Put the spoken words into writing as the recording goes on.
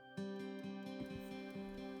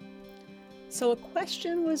So a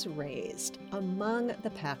question was raised among the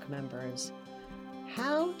pack members.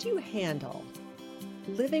 How do you handle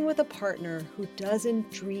living with a partner who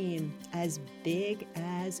doesn't dream as big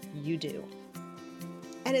as you do?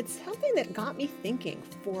 And it's something that got me thinking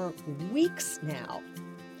for weeks now.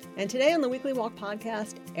 And today on the Weekly Walk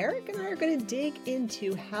podcast, Eric and I are going to dig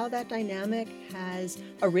into how that dynamic has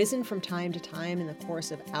arisen from time to time in the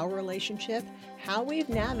course of our relationship, how we've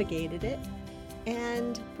navigated it,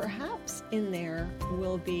 and perhaps in there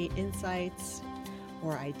will be insights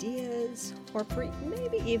or ideas or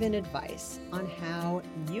maybe even advice on how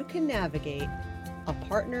you can navigate a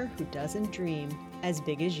partner who doesn't dream as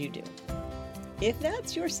big as you do. If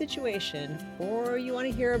that's your situation, or you want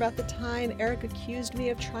to hear about the time Eric accused me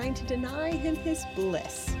of trying to deny him his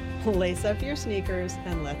bliss, lace up your sneakers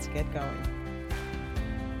and let's get going.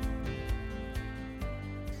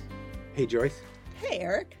 Hey, Joyce. Hey,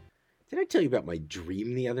 Eric. Did I tell you about my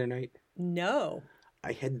dream the other night? No.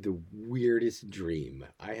 I had the weirdest dream.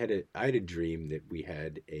 I had a dream that we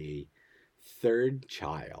had a third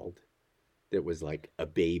child that was like a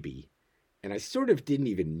baby. And I sort of didn't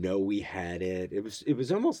even know we had it. It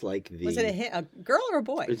was almost like Was it a girl or a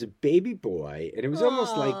boy? It was a baby boy, and it was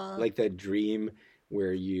almost Aww. like that dream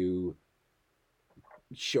where you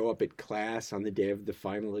show up at class on the day of the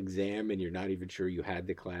final exam and you're not even sure you had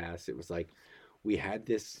the class. It was like we had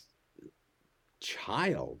this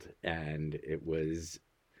child, and it was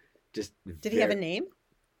just Did he have a name?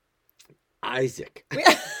 Isaac.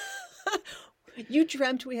 You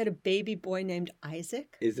dreamt we had a baby boy named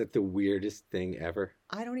Isaac? Is that the weirdest thing ever?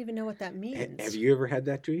 I don't even know what that means. Have you ever had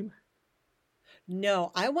that dream?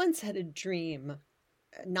 No, I once had a dream,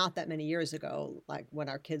 not that many years ago, like when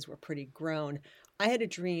our kids were pretty grown. I had a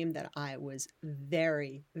dream that I was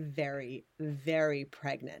very, very, very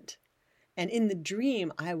pregnant. And in the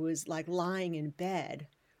dream, I was like lying in bed,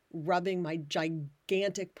 rubbing my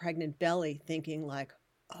gigantic pregnant belly, thinking like,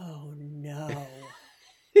 oh no.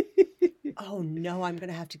 Oh no, I'm going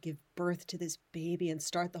to have to give birth to this baby and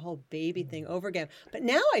start the whole baby thing over again. But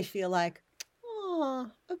now I feel like, oh,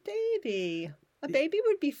 a baby. A baby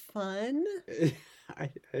would be fun.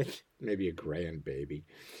 Maybe a grandbaby.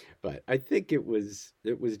 But I think it was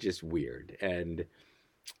just weird. And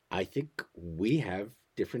I think we have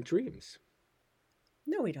different dreams.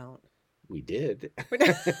 No, we don't. We did.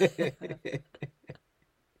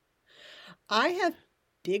 I have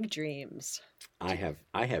big dreams. I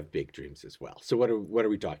have big dreams as well. So what are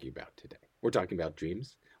we talking about today? We're talking about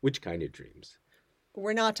dreams. Which kind of dreams?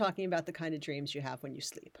 We're not talking about the kind of dreams you have when you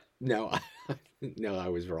sleep. No, no, I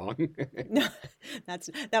was wrong. No,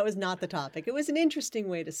 that was not the topic. It was an interesting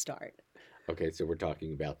way to start. Okay, so we're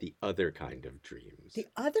talking about the other kind of dreams. The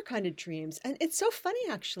other kind of dreams. And it's so funny,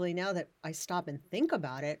 actually, now that I stop and think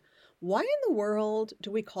about it. Why in the world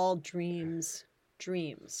do we call dreams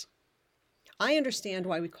dreams? I understand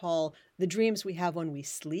why we call the dreams we have when we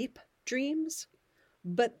sleep dreams,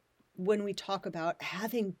 but when we talk about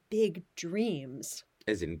having big dreams.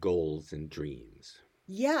 As in goals and dreams.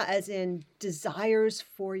 Yeah, as in desires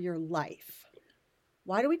for your life.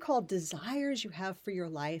 Why do we call desires you have for your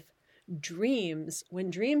life dreams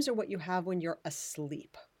when dreams are what you have when you're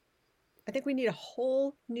asleep? I think we need a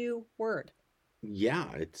whole new word.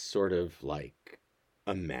 Yeah, it's sort of like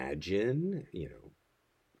imagine,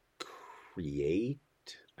 create.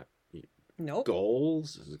 Nope.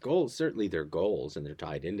 Goals, certainly they're goals and they're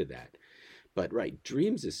tied into that. But right,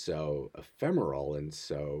 dreams is so ephemeral and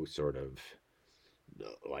so sort of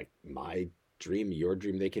like my dream, your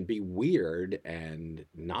dream, they can be weird and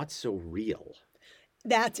not so real.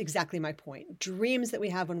 That's exactly my point. Dreams that we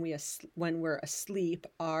have when we're asleep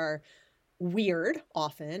are weird,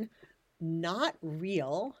 often, not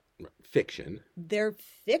real. Fiction. They're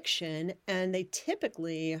fiction, and they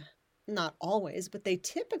typically, not always, but they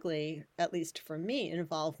typically, at least for me,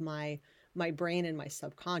 involve my brain and my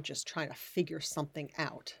subconscious trying to figure something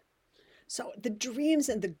out. So the dreams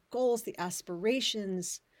and the goals, the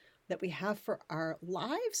aspirations that we have for our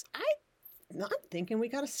lives, I'm not thinking we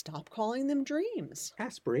got to stop calling them dreams.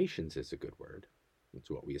 Aspirations is a good word. It's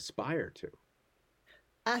what we aspire to.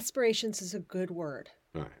 Aspirations is a good word.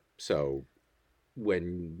 All right. So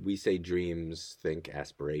when we say dreams, think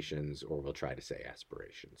aspirations, or we'll try to say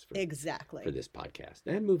aspirations Exactly. for this podcast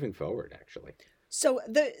and moving forward, actually. So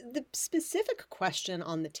the specific question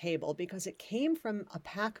on the table, because it came from a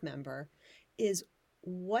pack member, is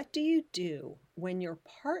what do you do when your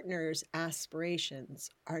partner's aspirations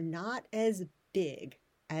are not as big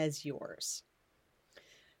as yours?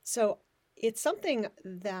 So it's something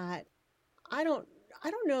that I don't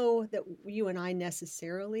know that you and I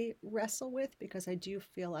necessarily wrestle with, because I do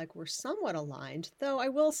feel like we're somewhat aligned, though I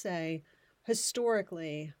will say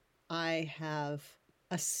historically, I have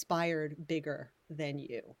aspired bigger than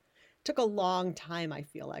you. Took a long time, I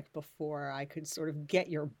feel like, before I could sort of get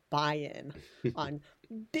your buy-in on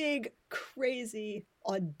big, crazy,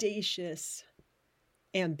 audacious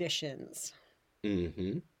ambitions.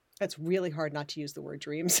 Mm-hmm. That's really hard not to use the word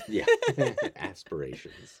dreams. Yeah.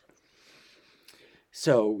 Aspirations.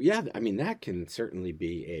 So, yeah, I mean, that can certainly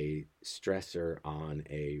be a stressor on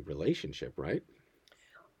a relationship, right?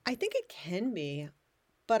 I think it can be,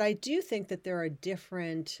 but I do think that there are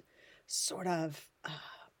different sort of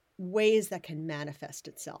ways that can manifest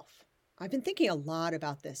itself. I've been thinking a lot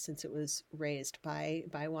about this since it was raised by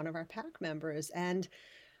one of our pack members, and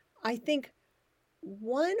I think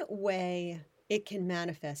one way it can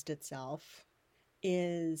manifest itself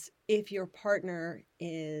is if your partner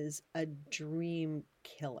is a dream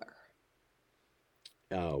killer.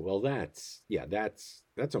 Oh, well, that's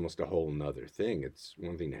almost a whole nother thing. It's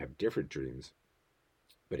one thing to have different dreams,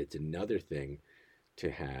 but it's another thing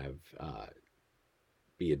to have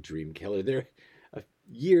be a dream killer.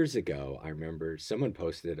 Years ago, I remember someone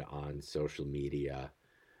posted on social media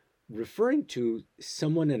referring to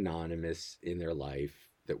someone anonymous in their life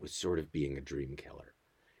that was sort of being a dream killer.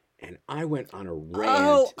 And I went on a Oh,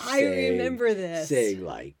 rant I remember this. saying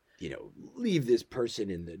like, leave this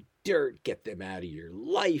person in the dirt, get them out of your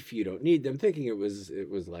life. You don't need them. Thinking it was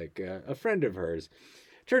like a friend of hers.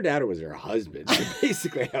 Turned out it was her husband. So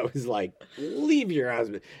basically, I was like, leave your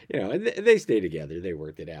husband. And they stayed together. They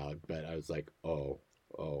worked it out. But I was like, oh,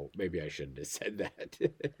 maybe I shouldn't have said that.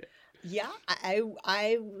 Yeah,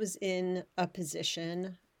 I was in a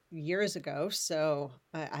position years ago, so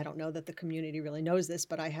I don't know that the community really knows this,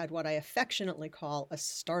 but I had what I affectionately call a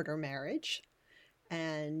starter marriage,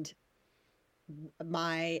 and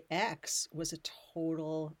my ex was a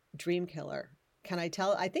total dream killer. Can I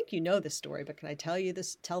tell? I think you know this story, but can I tell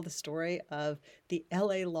the story of the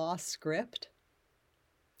LA Law script?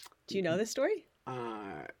 Do you know this story?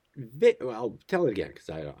 uh, well, tell it again because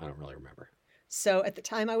I don't really remember. So at the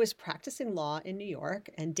time I was practicing law in New York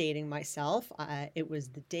and dating myself, it was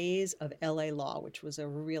the days of LA Law, which was a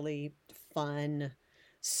really fun,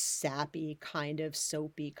 sappy, kind of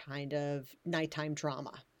soapy kind of nighttime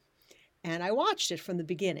drama. And I watched it from the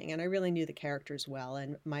beginning and I really knew the characters well.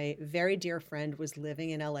 And my very dear friend was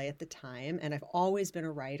living in LA at the time. And I've always been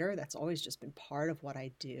a writer. That's always just been part of what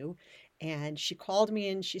I do. And she called me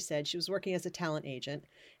and she said, she was working as a talent agent.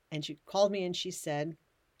 And she called me and she said,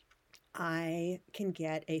 I can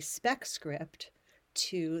get a spec script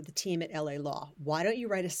to the team at LA Law. Why don't you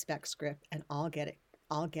write a spec script and I'll get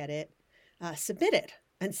it submitted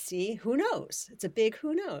and see who knows. It's a big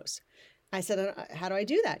who knows. I said, how do I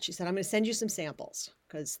do that? She said, I'm going to send you some samples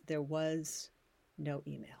because there was no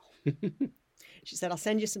email. She said, I'll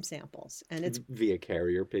send you some samples. And it's via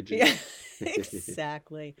carrier pigeon. Yeah,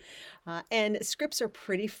 exactly. And scripts are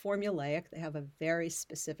pretty formulaic. They have a very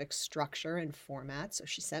specific structure and format. So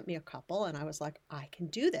she sent me a couple, and I was like, I can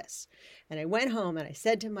do this. And I went home and I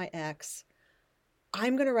said to my ex,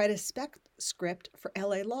 I'm going to write a spec script for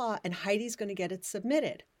LA Law, and Heidi's going to get it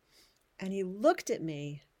submitted. And he looked at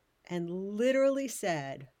me and literally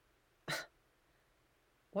said,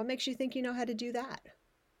 what makes you think you know how to do that?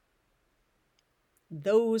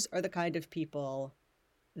 Those are the kind of people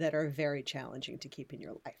that are very challenging to keep in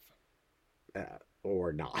your life.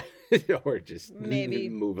 Or not, or just Maybe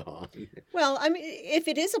move on. Well, I mean, if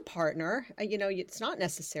it is a partner, it's not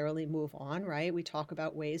necessarily move on, right? We talk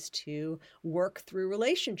about ways to work through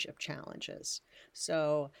relationship challenges.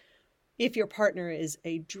 So if your partner is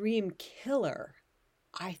a dream killer,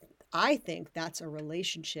 I think that's a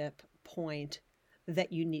relationship point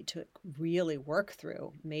that you need to really work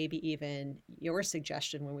through. Maybe even your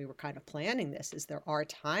suggestion when we were kind of planning this is there are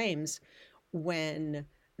times when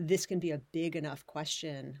this can be a big enough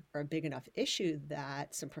question or a big enough issue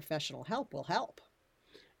that some professional help will help.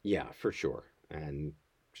 Yeah, for sure. And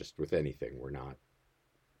just with anything, we're not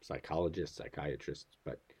psychologists, psychiatrists,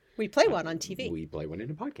 but we play one on TV. We play one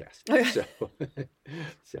in a podcast.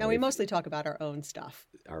 So and we mostly talk about our own stuff.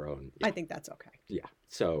 Our own. Yeah. I think that's okay. Yeah.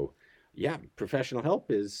 So, yeah, professional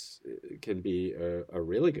help can be a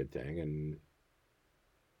really good thing and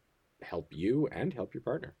help you and help your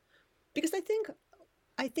partner. Because I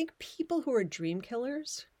think people who are dream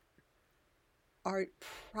killers are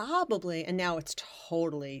probably, and now it's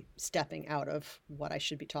totally stepping out of what I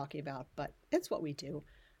should be talking about, but it's what we do.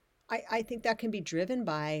 I think that can be driven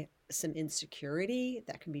by some insecurity,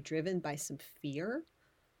 that can be driven by some fear.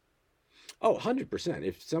 Oh, 100%.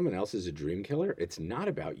 If someone else is a dream killer, it's not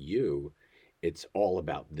about you. It's all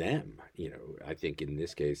about them. I think in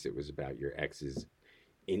this case, it was about your ex's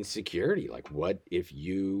insecurity. Like, what if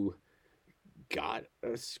you got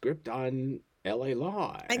a script on LA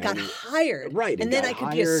Law And got hired. right, And then got I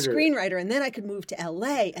could be a hired screenwriter, and then I could move to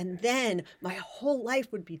LA, and then my whole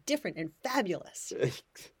life would be different and fabulous.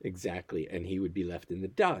 exactly, and he would be left in the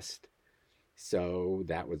dust. So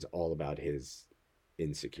that was all about his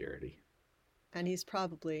insecurity. And he's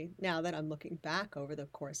probably, now that I'm looking back over the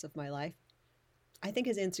course of my life, I think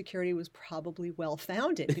his insecurity was probably well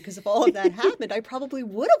founded, because if all of that happened, I probably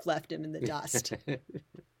would have left him in the dust.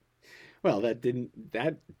 Well, that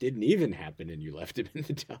didn't even happen, and you left him in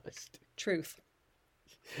the dust. Truth.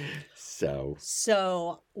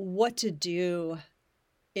 So what to do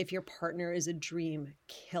if your partner is a dream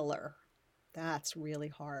killer? That's really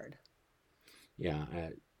hard. Yeah,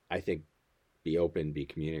 I think be open, be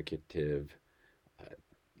communicative,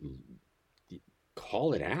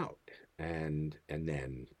 call it out, and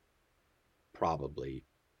then possibly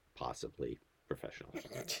professional.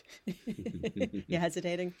 You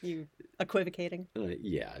hesitating? You equivocating?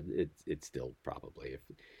 Yeah, it's still probably,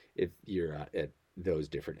 if you're at those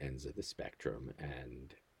different ends of the spectrum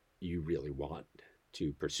and you really want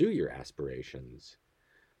to pursue your aspirations,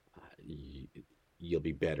 you'll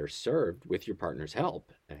be better served with your partner's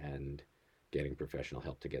help, and getting professional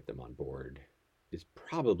help to get them on board is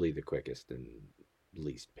probably the quickest and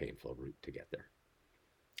least painful route to get there.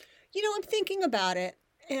 I'm thinking about it,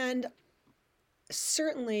 and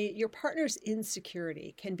certainly your partner's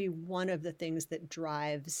insecurity can be one of the things that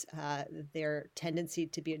drives their tendency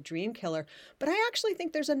to be a dream killer. But I actually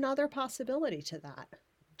think there's another possibility to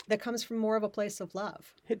that comes from more of a place of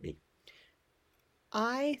love. Hit me.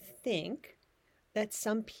 I think that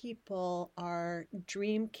some people are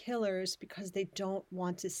dream killers because they don't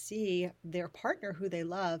want to see their partner who they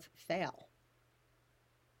love fail.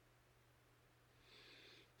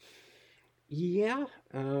 Yeah,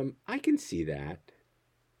 I can see that.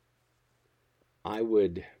 I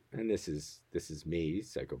would, and this is me,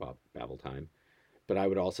 psychopath babble time, but I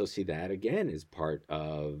would also see that again as part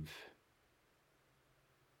of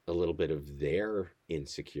a little bit of their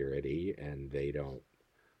insecurity, and they don't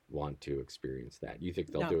want to experience that. You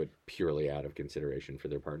think they'll do it purely out of consideration for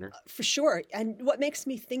their partner? For sure. And what makes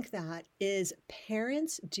me think that is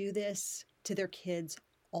parents do this to their kids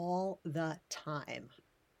all the time.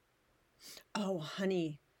 Oh,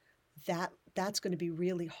 honey, that's going to be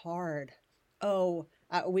really hard. Oh,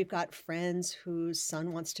 we've got friends whose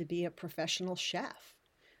son wants to be a professional chef,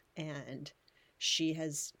 and she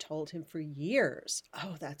has told him for years,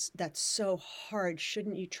 oh, that's so hard.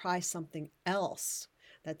 Shouldn't you try something else?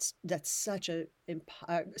 That's such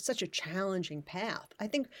a challenging path. I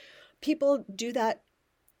think people do that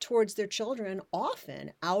towards their children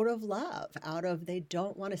often out of love, they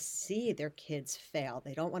don't want to see their kids fail.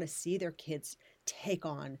 They don't want to see their kids take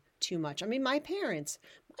on too much. I mean, my parents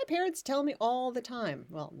tell me all the time.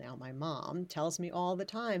 Well, now my mom tells me all the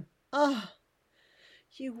time, oh,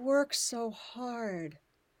 you work so hard.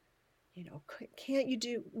 Can't you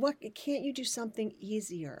do something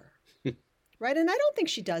easier? Right? And I don't think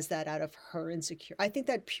she does that out of her insecurity. I think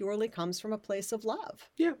that purely comes from a place of love.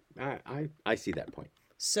 Yeah, I see that point.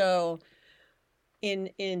 So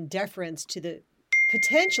in deference to the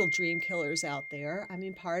potential dream killers out there, I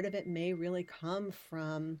mean, part of it may really come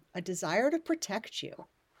from a desire to protect you.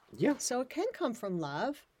 Yeah. So it can come from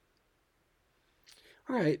love.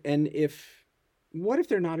 All right. And what if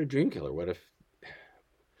they're not a dream killer? What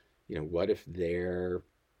if their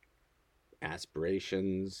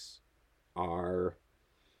aspirations are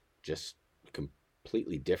just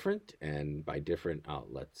completely different, and by different,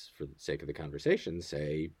 let's, for the sake of the conversation,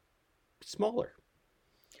 say smaller?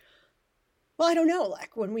 Well, I don't know.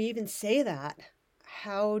 Like, when we even say that,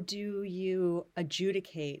 how do you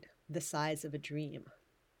adjudicate the size of a dream?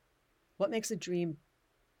 What makes a dream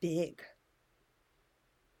big?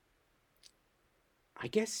 I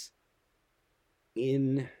guess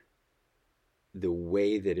in the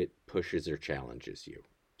way that it pushes or challenges you.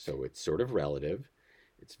 So it's sort of relative,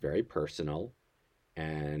 it's very personal,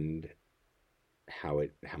 and how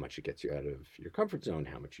much it gets you out of your comfort zone,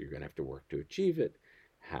 how much you're going to have to work to achieve it,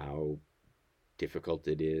 how difficult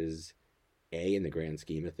it is, A, in the grand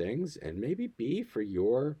scheme of things, and maybe B, for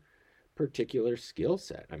your particular skill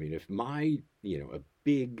set. I mean, if a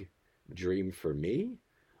big dream for me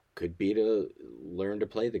could be to learn to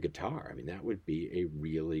play the guitar. I mean, that would be a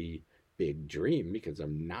really big dream because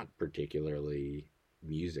I'm not particularly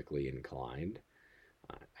musically inclined.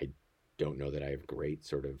 I don't know that I have great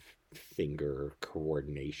sort of finger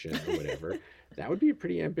coordination or whatever. That would be a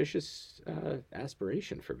pretty ambitious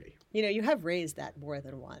aspiration for me. You have raised that more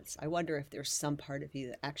than once. I wonder if there's some part of you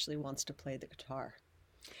that actually wants to play the guitar.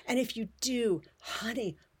 And if you do,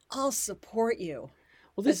 honey, I'll support you.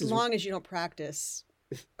 Well, as long as you don't practice.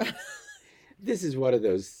 this is one of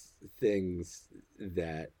those things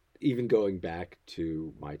that, even going back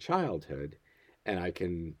to my childhood, and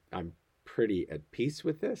I'm pretty at peace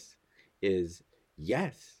with this, is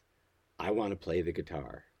yes, I want to play the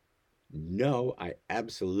guitar. No, I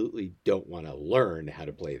absolutely don't want to learn how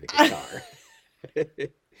to play the guitar.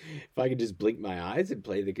 If I could just blink my eyes and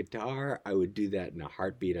play the guitar, I would do that in a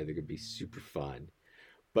heartbeat. I think it'd be super fun.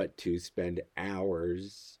 But to spend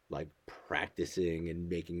hours like practicing and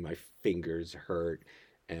making my fingers hurt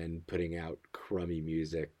and putting out crummy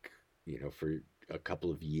music, for a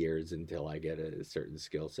couple of years until I get a certain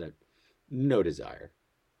skill set, no desire.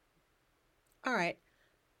 All right.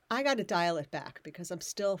 I got to dial it back because I'm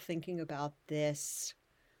still thinking about this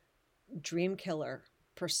dream killer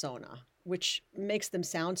persona, which makes them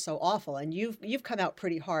sound so awful. And you've come out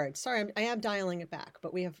pretty hard. Sorry, I am dialing it back,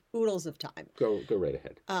 but we have oodles of time. Go right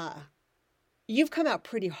ahead. You've come out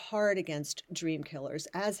pretty hard against dream killers,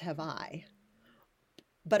 as have I.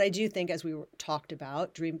 But I do think, as we talked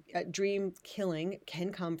about, dream killing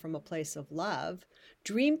can come from a place of love.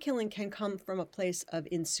 Dream killing can come from a place of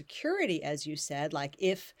insecurity, as you said, like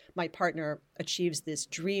if my partner achieves this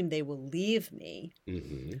dream, they will leave me.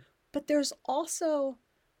 Mm-hmm. But there's also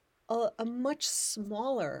a much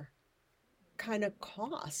smaller kind of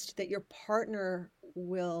cost that your partner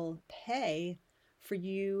will pay for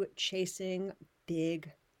you chasing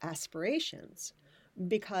big aspirations,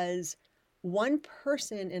 because one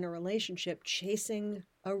person in a relationship chasing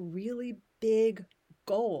a really big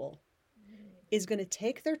goal is going to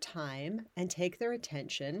take their time and take their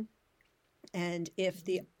attention. And if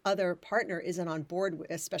the other partner isn't on board,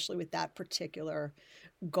 especially with that particular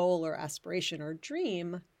goal or aspiration or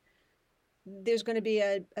dream, there's going to be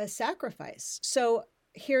a sacrifice. So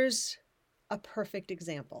here's a perfect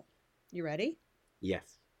example. You ready?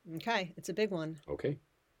 Yes. Okay, it's a big one. Okay.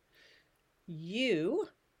 You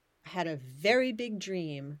had a very big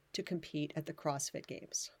dream to compete at the CrossFit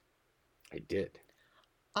Games. I did.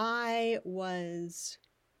 I was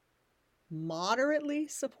moderately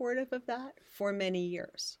supportive of that for many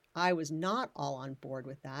years. I was not all on board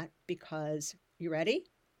with that because, you ready?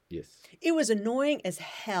 Yes. It was annoying as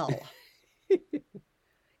hell.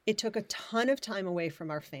 It took a ton of time away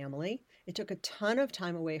from our family. It took a ton of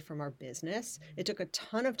time away from our business. It took a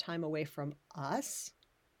ton of time away from us.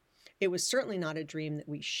 It was certainly not a dream that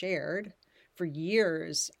we shared. For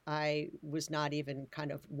years, I was not even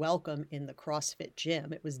kind of welcome in the CrossFit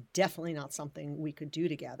gym. It was definitely not something we could do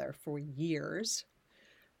together for years.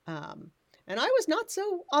 And I was not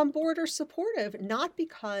so on board or supportive, not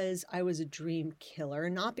because I was a dream killer,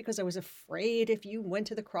 not because I was afraid if you went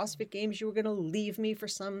to the CrossFit Games, you were going to leave me for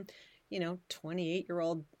some,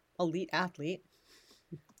 28-year-old elite athlete.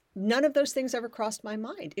 None of those things ever crossed my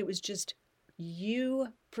mind. It was just you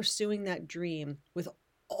pursuing that dream with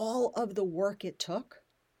all of the work it took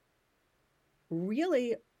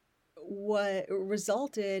really what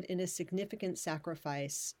resulted in a significant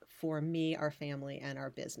sacrifice for me, our family, and our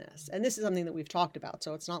business. And this is something that we've talked about,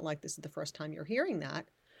 so it's not like this is the first time you're hearing that.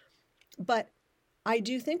 But I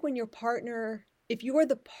do think when your partner, if you are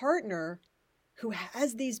the partner who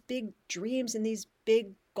has these big dreams and these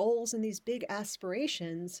big goals and these big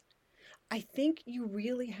aspirations, I think you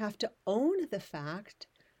really have to own the fact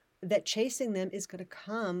that chasing them is going to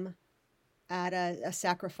come at a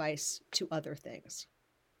sacrifice to other things.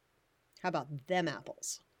 How about them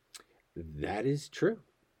apples? That is true.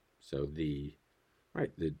 So the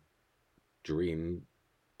dream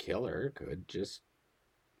killer could just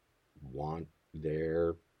want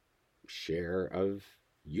their share of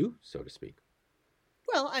you, so to speak.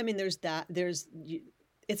 Well, I mean, there's that.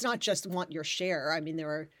 It's not just want your share. I mean, there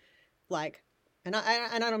are like, and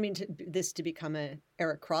I don't mean this to become a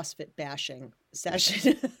Eric CrossFit bashing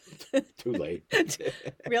session. Too late.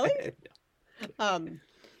 Really?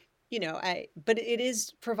 But it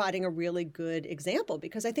is providing a really good example,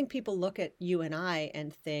 because I think people look at you and I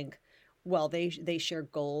and think, well, they share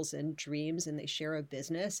goals and dreams and they share a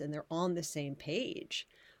business and they're on the same page.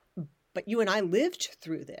 But you and I lived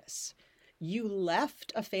through this. You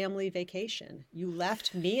left a family vacation. You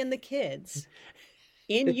left me and the kids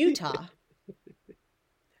in Utah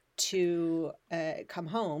to come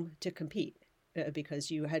home to compete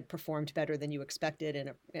because you had performed better than you expected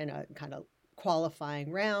in a kind of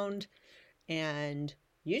qualifying round, and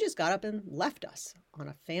you just got up and left us on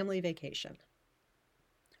a family vacation.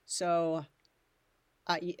 So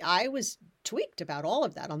I was tweaked about all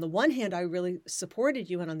of that. On the one hand, I really supported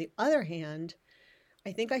you, and on the other hand,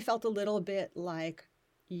 I think I felt a little bit like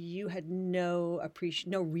you had no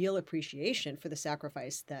real appreciation for the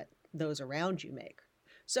sacrifice that those around you make.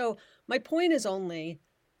 So my point is only,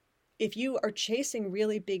 if you are chasing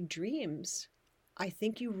really big dreams, I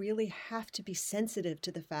think you really have to be sensitive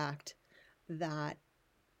to the fact that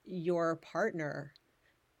your partner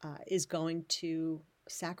is going to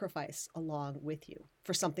sacrifice along with you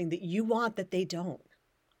for something that you want that they don't.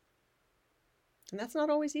 And that's not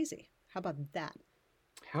always easy. How about that?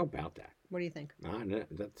 How about that? What do you think? No,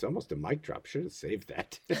 that's almost a mic drop. Should have saved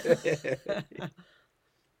that.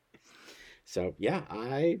 So yeah,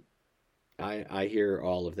 I hear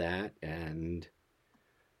all of that, and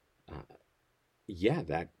yeah,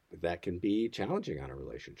 that can be challenging on a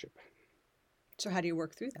relationship. So how do you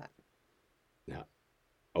work through that? Now,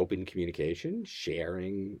 open communication,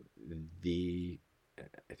 sharing the,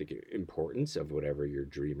 I think, importance of whatever your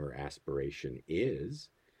dream or aspiration is,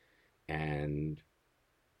 and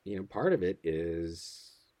part of it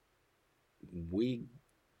is we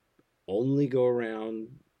only go around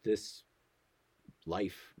this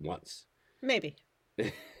life once. Maybe.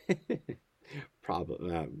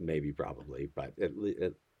 Probably, but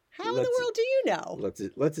how in the world do you know?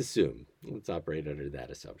 Let's assume. Let's operate under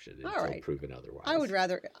that assumption until proven otherwise. I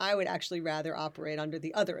would actually rather operate under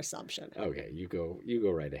the other assumption. Okay, you go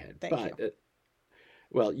right ahead. Thank you.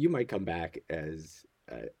 Well, you might come back as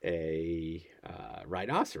a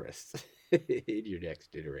rhinoceros in your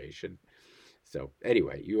next iteration. So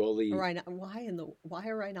anyway, you only why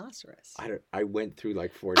a rhinoceros? I went through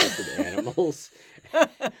like 4 different animals,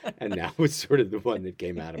 and that was sort of the one that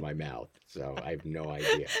came out of my mouth. So I have no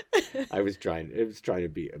idea. It was trying to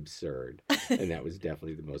be absurd, and that was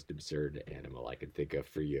definitely the most absurd animal I could think of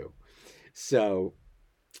for you. So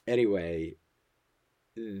anyway,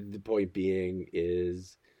 the point being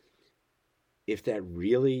is, if that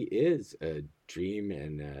really is a dream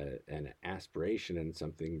and an aspiration and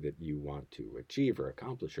something that you want to achieve or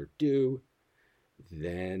accomplish or do,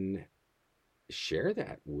 then share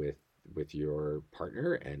that with your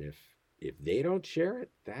partner. And if they don't share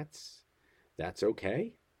it, that's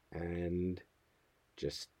okay, and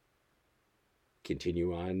just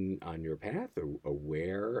continue on your path,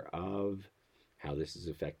 aware of how this is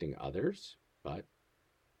affecting others, but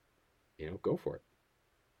go for it.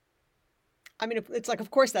 I mean, it's like,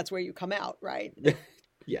 of course, that's where you come out, right?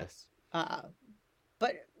 Yes.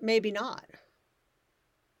 But maybe not.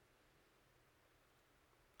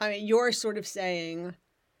 I mean, you're sort of saying,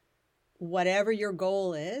 whatever your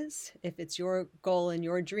goal is, if it's your goal and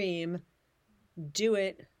your dream, do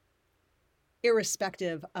it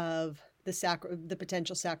irrespective of the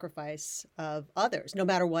potential sacrifice of others, no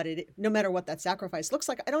matter what that sacrifice looks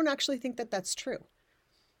like. I don't actually think that that's true.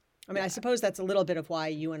 I mean, I suppose that's a little bit of why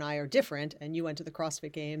you and I are different, and you went to the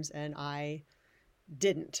CrossFit Games and I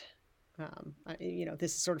didn't.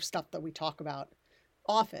 This is sort of stuff that we talk about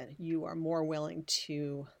often. You are more willing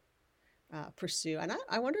to pursue. And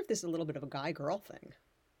I wonder if this is a little bit of a guy-girl thing.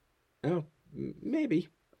 Oh, maybe.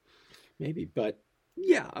 But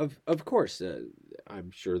yeah, of course,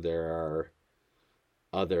 I'm sure there are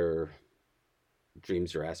other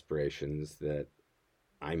dreams or aspirations that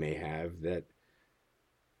I may have that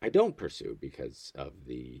I don't pursue because of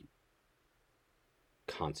the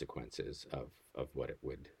consequences of what it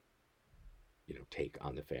would, take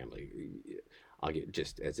on the family. I'll get,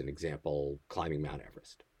 just as an example, climbing Mount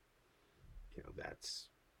Everest. That's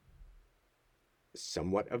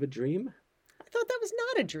somewhat of a dream. I thought that was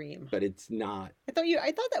not a dream. But it's not. I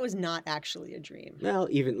thought that was not actually a dream. Well,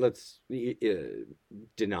 even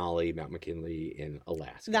Denali, Mount McKinley in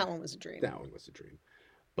Alaska. That one was a dream.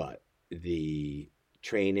 But the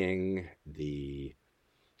training, the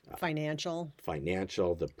financial,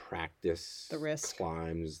 the practice, the risk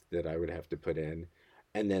climbs that I would have to put in,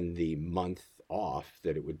 and then the month off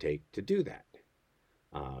that it would take to do that.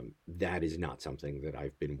 That is not something that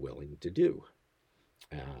I've been willing to do.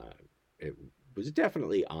 It was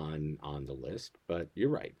definitely on the list, but you're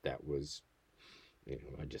right. That was,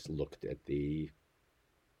 I just looked at the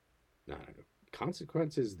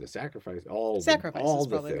consequences, the sacrifice, all is the probably things,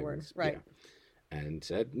 the word, right? And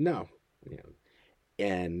said no.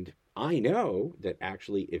 And I know that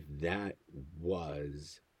actually, if that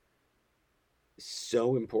was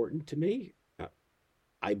so important to me,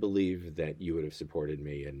 I believe that you would have supported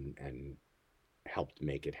me and helped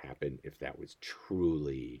make it happen if that was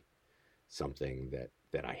truly something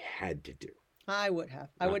that I had to do. I would have.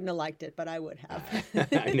 I wouldn't have liked it, but I would have.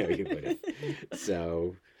 I know you would have.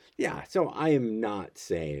 So, yeah. So I am not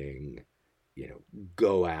saying,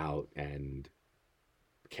 go out and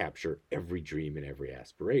capture every dream and every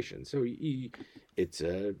aspiration. So it's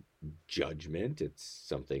a judgment. It's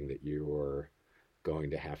something that you're going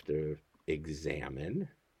to have to examine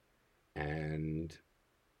and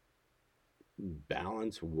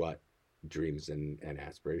balance what dreams and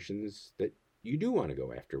aspirations that you do want to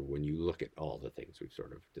go after when you look at all the things we've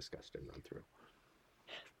sort of discussed and run through.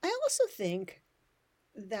 I also think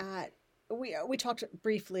that we talked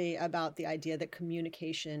briefly about the idea that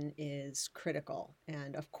communication is critical,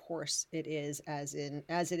 and of course it is, as it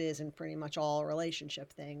is in pretty much all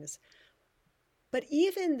relationship things. But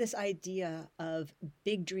even this idea of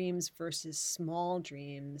big dreams versus small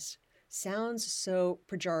dreams sounds so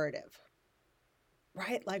pejorative,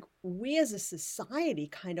 right? Like we as a society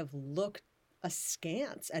kind of look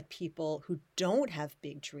askance at people who don't have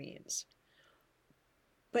big dreams.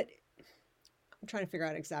 But I'm trying to figure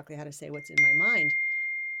out exactly how to say what's in my mind.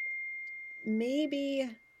 Maybe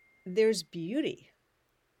there's beauty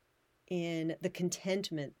in the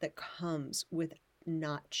contentment that comes with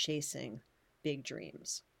not chasing big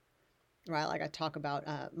dreams, right? Like I talk about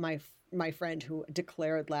my friend who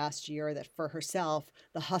declared last year that for herself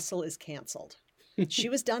the hustle is canceled. She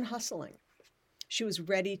was done hustling. She was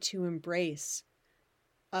ready to embrace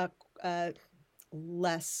a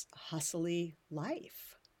less hustly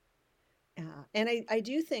life. And I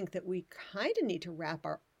do think that we kind of need to wrap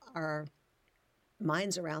our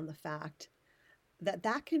minds around the fact that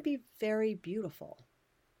that can be very beautiful.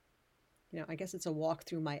 I guess it's a walk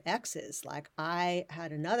through my exes. Like I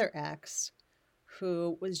had another ex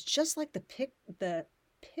who was just like the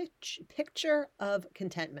picture of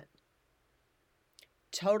contentment.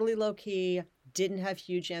 Totally low key, didn't have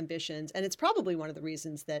huge ambitions, and it's probably one of the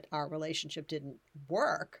reasons that our relationship didn't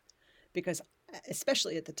work, because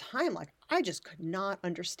especially at the time, like I just could not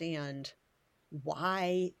understand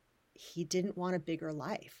why he didn't want a bigger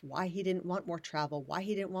life, why he didn't want more travel, why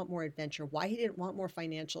he didn't want more adventure, why he didn't want more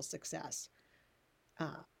financial success.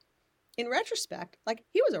 In retrospect, like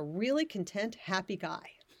he was a really content, happy guy.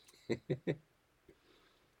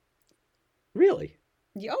 Really?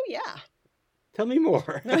 Oh, yeah. Tell me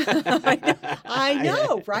more. I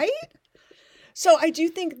know, right? So I do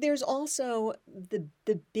think there's also the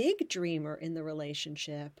big dreamer in the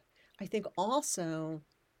relationship, I think also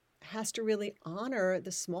has to really honor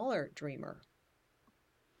the smaller dreamer.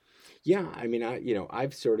 Yeah, I mean,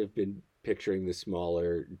 I've sort of been picturing the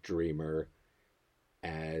smaller dreamer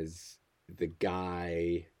as the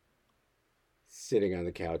guy sitting on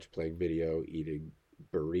the couch playing video, eating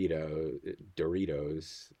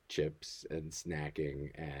Doritos chips, and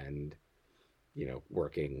snacking, and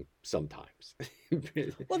working sometimes.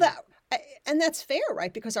 Well, and that's fair,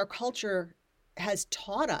 right? Because our culture has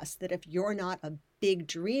taught us that if you're not a big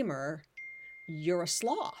dreamer, you're a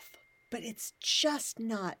sloth. But it's just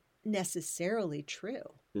not necessarily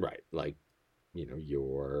true. Right. Like,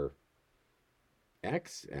 your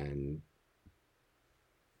ex and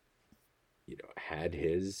had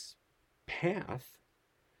his path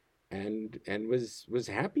and was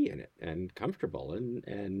happy in it and comfortable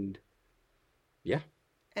and yeah.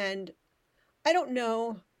 And I don't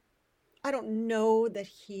know that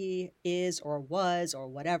he is or was or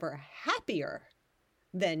whatever happier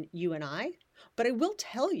than you and I, but I will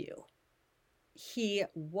tell you he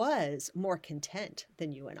was more content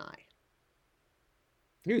than you and I.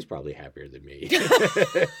 He was probably happier than me.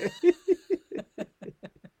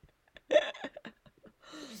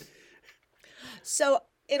 So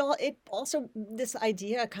it also, this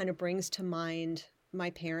idea kind of brings to mind my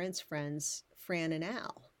parents' friends, Fran and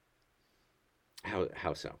Al.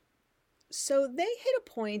 How so? So they hit a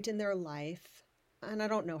point in their life, and I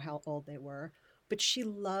don't know how old they were, but she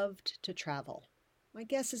loved to travel. My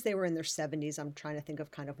guess is they were in their 70s. I'm trying to think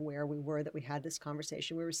of kind of where we were that we had this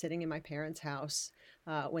conversation. We were sitting in my parents' house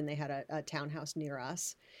when they had a townhouse near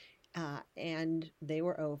us, and they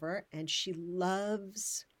were over, and she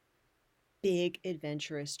loves big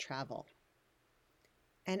adventurous travel.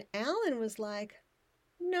 And Alan was like,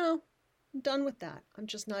 no, I'm done with that. I'm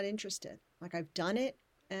just not interested. Like I've done it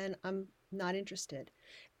and I'm not interested.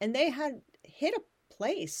 And they had hit a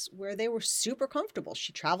place where they were super comfortable.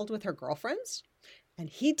 She traveled with her girlfriends and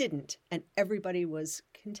he didn't. And everybody was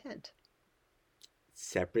content.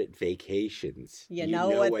 Separate vacations. You know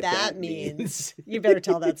what that means. You better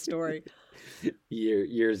tell that story.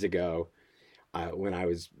 Years ago, when I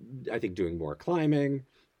was, I think, doing more climbing,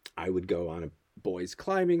 I would go on a boys'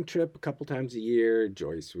 climbing trip a couple times a year.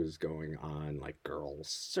 Joyce was going on like girls'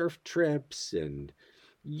 surf trips and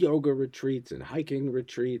yoga retreats and hiking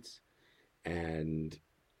retreats. And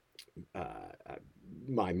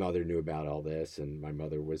my mother knew about all this, and my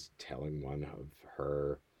mother was telling one of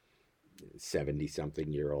her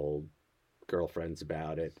 70-something-year-old girlfriends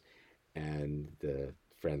about it. And the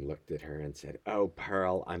friend looked at her and said, "Oh,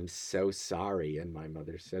 Pearl, I'm so sorry." And my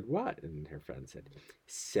mother said, "What?" And her friend said,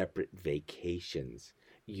 "Separate vacations.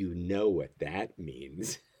 you know what that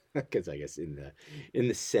means. Because I guess in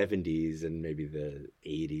the 70s and maybe the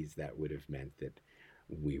 80s, that would have meant that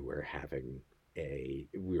we were having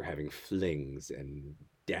we were having flings and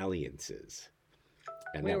dalliances,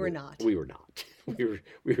 and We were not. we were not. We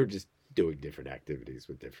were just doing different activities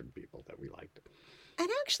with different people that we liked. And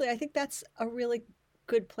actually, I think that's a really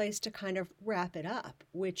good place to kind of wrap it up,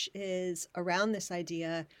 which is around this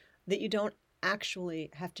idea that you don't actually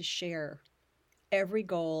have to share every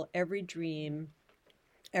goal, every dream,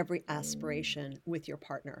 every aspiration with your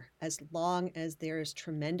partner, as long as there's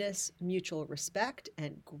tremendous mutual respect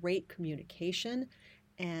and great communication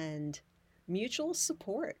and mutual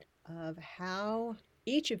support of how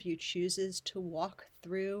each of you chooses to walk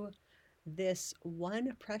through this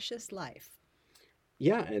one precious life.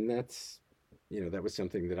 Yeah, and that's, that was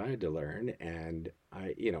something that I had to learn. And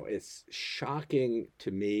it's shocking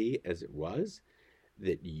to me as it was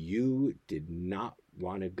that you did not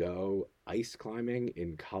want to go ice climbing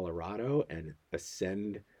in Colorado and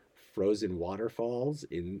ascend frozen waterfalls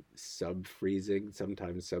in sub-freezing,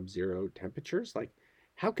 sometimes sub-zero temperatures. Like,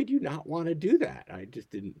 how could you not want to do that? I just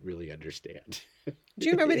didn't really understand. Do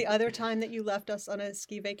you remember the other time that you left us on a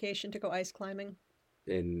ski vacation to go ice climbing?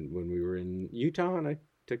 And when we were in Utah and I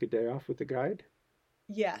took a day off with the guide?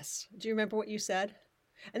 Yes. Do you remember what you said?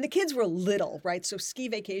 And the kids were little, right? So ski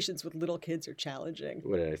vacations with little kids are challenging.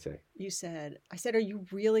 What did I say? I said, are you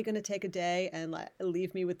really going to take a day and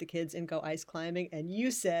leave me with the kids and go ice climbing? And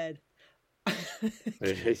you said, what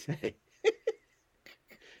did I say?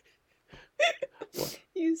 What?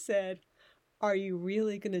 You said, are you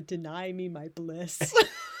really going to deny me my bliss?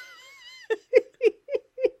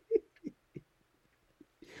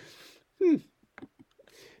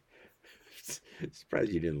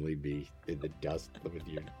 Surprised you didn't leave me in the dust with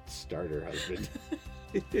your starter husband.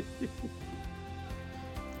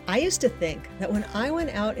 I used to think that when I went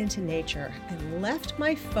out into nature and left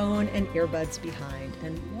my phone and earbuds behind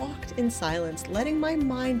and walked in silence, letting my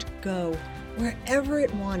mind go wherever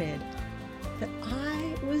it wanted, that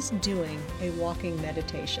I was doing a walking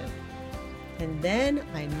meditation. And then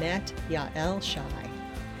I met Yael Shai,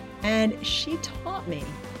 and she taught me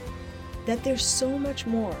that there's so much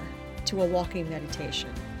more to a walking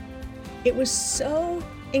meditation. It was so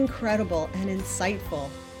incredible and insightful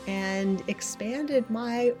and expanded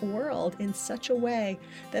my world in such a way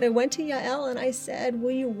that I went to Yael and I said,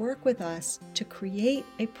 will you work with us to create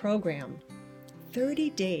a program, 30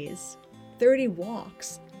 days, 30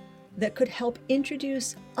 walks, that could help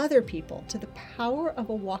introduce other people to the power of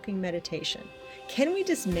a walking meditation? Can we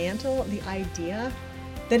dismantle the idea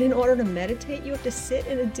that in order to meditate, you have to sit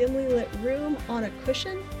in a dimly lit room on a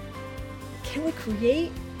cushion? Can we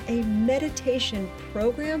create a meditation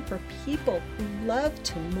program for people who love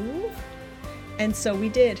to move? And so we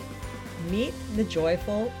did. Meet the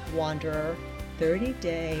Joyful Wanderer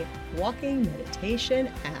 30-day walking meditation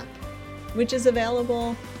app, which is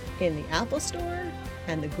available in the Apple Store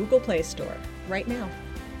and the Google Play Store right now.